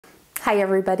Hi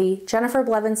everybody, Jennifer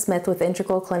Blevin-Smith with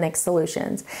Integral Clinic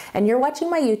Solutions, and you're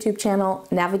watching my YouTube channel,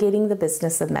 Navigating the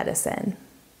Business of Medicine.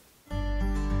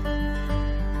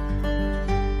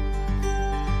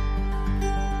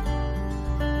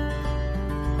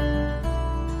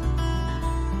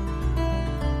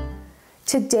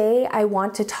 Today, I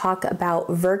want to talk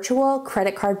about virtual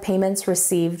credit card payments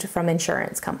received from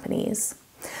insurance companies.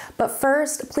 But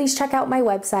first, please check out my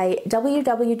website,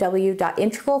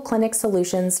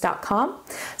 www.integralclinicsolutions.com.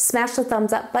 Smash the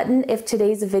thumbs up button if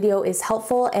today's video is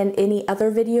helpful, and any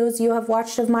other videos you have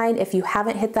watched of mine, if you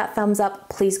haven't hit that thumbs up,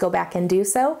 please go back and do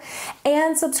so.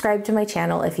 And subscribe to my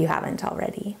channel if you haven't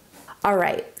already. All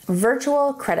right,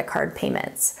 virtual credit card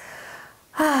payments.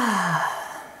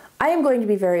 I am going to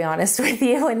be very honest with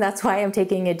you, and that's why I'm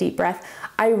taking a deep breath.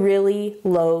 I really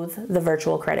loathe the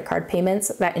virtual credit card payments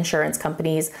that insurance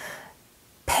companies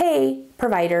pay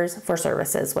providers for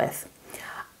services with.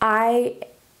 I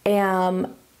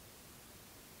am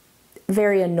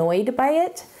very annoyed by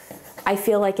it. I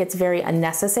feel like it's very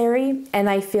unnecessary, and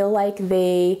I feel like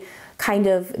they kind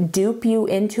of dupe you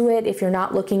into it if you're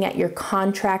not looking at your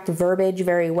contract verbiage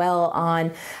very well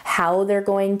on how they're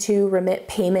going to remit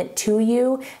payment to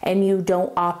you, and you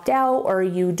don't opt out or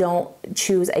you don't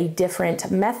choose a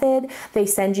different method. They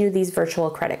send you these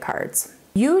virtual credit cards.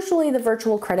 Usually the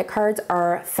virtual credit cards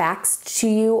are faxed to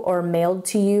you or mailed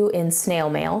to you in snail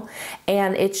mail,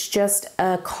 and it's just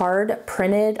a card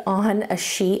printed on a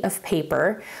sheet of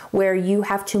paper where you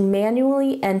have to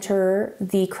manually enter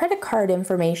the credit card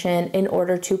information in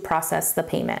order to process the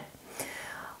payment.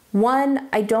 One,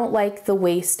 I don't like the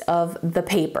waste of the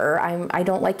paper. I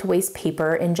don't like to waste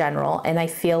paper in general, and I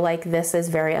feel like this is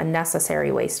very unnecessary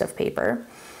waste of paper.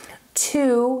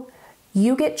 Two,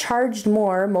 you get charged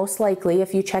more, most likely,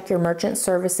 if you check your merchant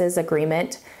services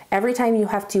agreement. Every time you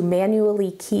have to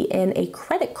manually key in a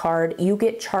credit card, you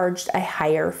get charged a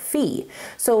higher fee.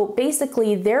 So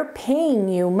basically, they're paying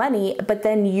you money, but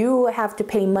then you have to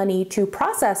pay money to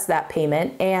process that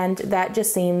payment, and that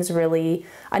just seems really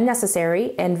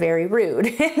unnecessary and very rude,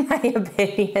 in my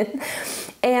opinion.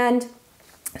 And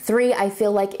three, I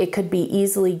feel like it could be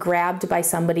easily grabbed by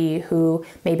somebody who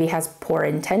maybe has poor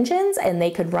intentions, and they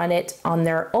could run it on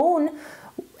their own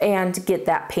and get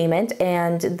that payment,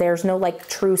 and there's no like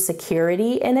true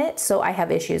security in it. So I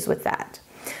have issues with that.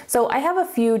 So I have a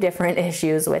few different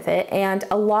issues with it, and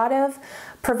a lot of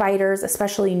providers,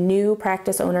 especially new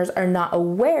practice owners, are not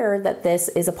aware that this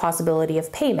is a possibility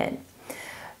of payment.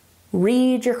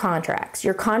 Read your contracts.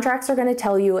 Your contracts are going to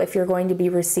tell you if you're going to be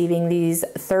receiving these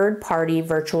third-party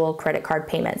virtual credit card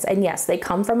payments. And yes, they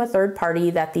come from a third party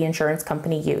that the insurance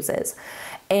company uses.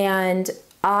 And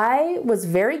I was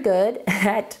very good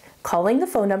at calling the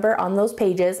phone number on those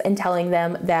pages and telling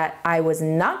them that I was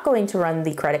not going to run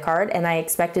the credit card, and I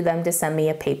expected them to send me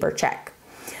a paper check.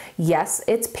 Yes,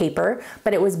 it's paper,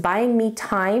 but it was buying me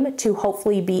time to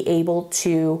hopefully be able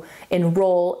to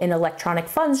enroll in electronic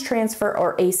funds transfer,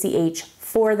 or ACH,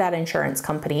 for that insurance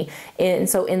company. And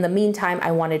so in the meantime,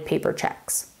 I wanted paper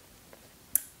checks.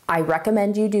 I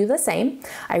recommend you do the same.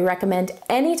 I recommend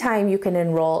anytime you can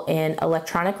enroll in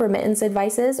electronic remittance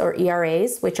advices, or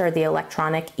ERAs, which are the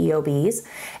electronic EOBs,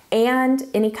 and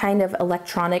any kind of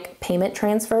electronic payment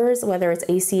transfers, whether it's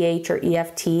ACH or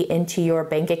EFT, into your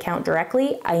bank account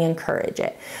directly, I encourage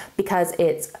it because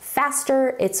it's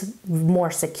faster, it's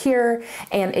more secure,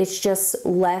 and it's just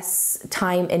less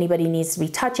time anybody needs to be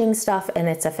touching stuff, and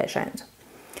it's efficient.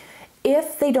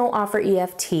 If they don't offer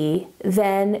EFT,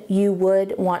 then you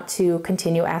would want to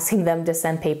continue asking them to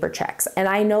send paper checks. And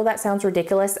I know that sounds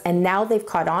ridiculous, and now they've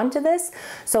caught on to this.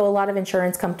 So a lot of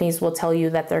insurance companies will tell you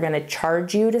that they're going to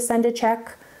charge you to send a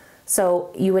check.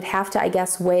 So you would have to, I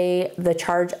guess, weigh the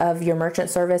charge of your merchant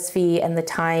service fee and the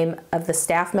time of the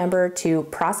staff member to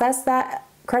process that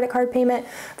credit card payment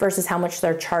versus how much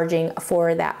they're charging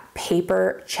for that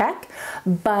paper check.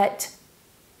 But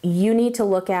you need to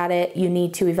look at it, you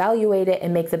need to evaluate it,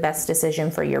 and make the best decision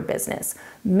for your business.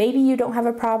 Maybe you don't have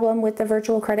a problem with the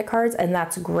virtual credit cards, and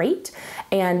that's great,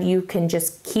 and you can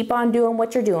just keep on doing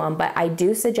what you're doing, but I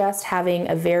do suggest having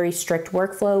a very strict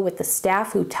workflow with the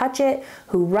staff who touch it,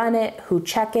 who run it, who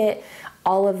check it,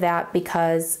 all of that,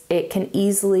 because it can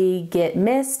easily get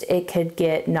missed, it could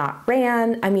get not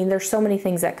ran. I mean, there's so many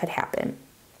things that could happen.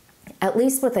 At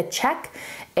least with a check,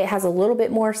 it has a little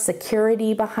bit more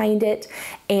security behind it,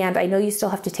 and I know you still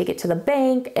have to take it to the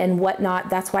bank and whatnot.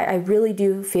 That's why I really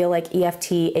do feel like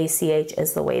EFT, ACH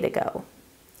is the way to go.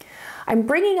 I'm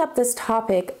bringing up this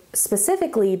topic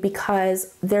specifically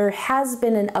because there has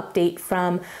been an update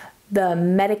from the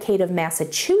Medicaid of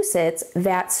Massachusetts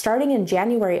that starting in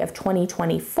January of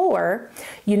 2024,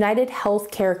 United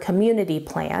Healthcare Community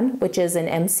Plan, which is an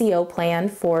MCO plan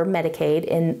for Medicaid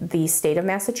in the state of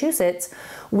Massachusetts,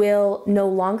 will no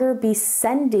longer be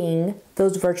sending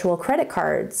those virtual credit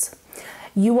cards.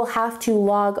 You will have to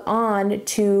log on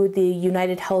to the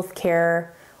United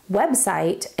Healthcare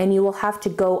website and you will have to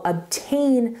go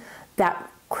obtain that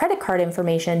credit card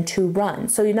information to run.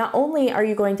 So not only are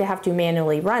you going to have to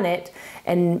manually run it,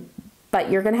 but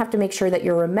you're going to have to make sure that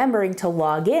you're remembering to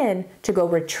log in to go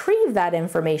retrieve that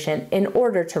information in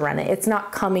order to run it. It's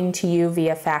not coming to you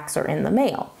via fax or in the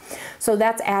mail. So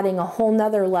that's adding a whole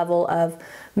nother level of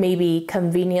maybe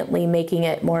conveniently making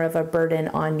it more of a burden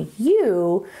on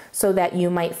you so that you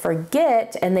might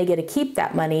forget and they get to keep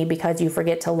that money because you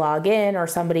forget to log in or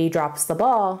somebody drops the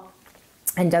ball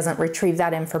and doesn't retrieve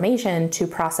that information to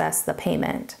process the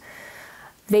payment.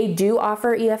 They do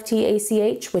offer EFT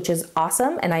ACH, which is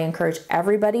awesome, and I encourage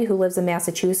everybody who lives in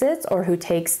Massachusetts or who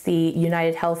takes the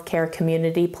United Healthcare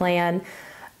Community Plan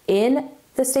in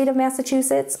the state of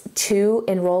Massachusetts to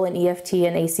enroll in EFT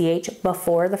and ACH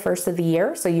before the first of the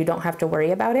year, so you don't have to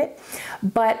worry about it.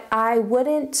 But I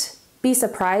wouldn't be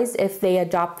surprised if they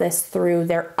adopt this through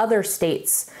their other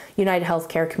states' United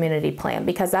Healthcare Community Plan,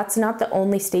 because that's not the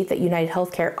only state that United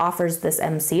Healthcare offers this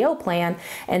MCO plan.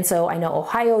 And so I know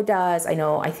Ohio does,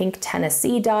 I think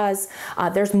Tennessee does.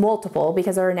 There's multiple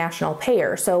because they're a national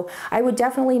payer. So I would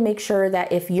definitely make sure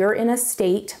that if you're in a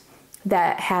state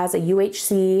that has a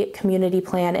UHC community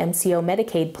plan, MCO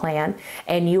Medicaid plan,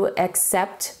 and you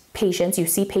accept patients, you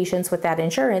see patients with that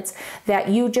insurance, that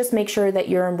you just make sure that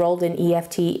you're enrolled in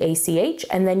EFT ACH,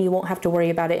 and then you won't have to worry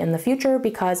about it in the future,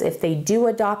 because if they do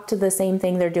adopt the same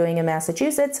thing they're doing in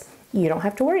Massachusetts, you don't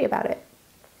have to worry about it.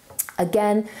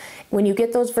 Again, when you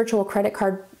get those virtual credit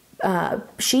card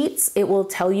sheets, it will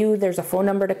tell you there's a phone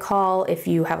number to call if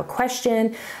you have a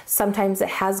question. Sometimes it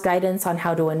has guidance on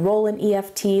how to enroll in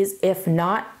EFTs. If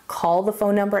not, call the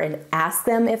phone number and ask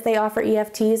them if they offer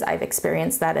EFTs. I've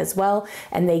experienced that as well,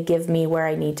 and they give me where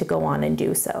I need to go on and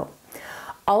do so.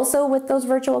 Also, with those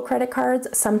virtual credit cards,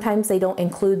 sometimes they don't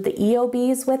include the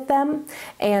EOBs with them,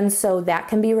 and so that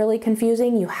can be really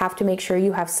confusing. You have to make sure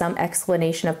you have some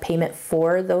explanation of payment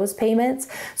for those payments.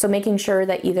 So making sure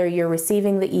that either you're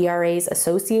receiving the ERAs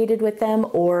associated with them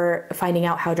or finding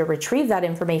out how to retrieve that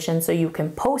information so you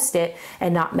can post it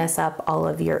and not mess up all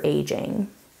of your aging.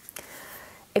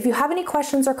 If you have any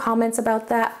questions or comments about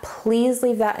that, please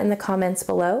leave that in the comments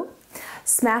below.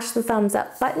 Smash the thumbs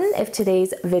up button if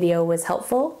today's video was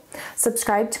helpful.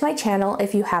 Subscribe to my channel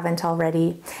if you haven't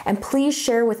already. And please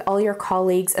share with all your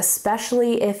colleagues,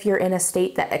 especially if you're in a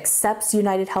state that accepts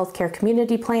United Healthcare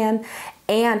Community Plan,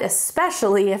 and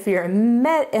especially if you're in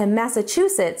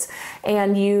Massachusetts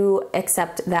and you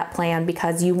accept that plan,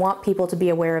 because you want people to be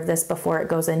aware of this before it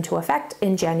goes into effect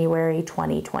in January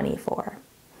 2024.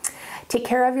 Take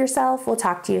care of yourself. We'll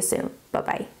talk to you soon.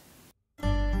 Bye-bye.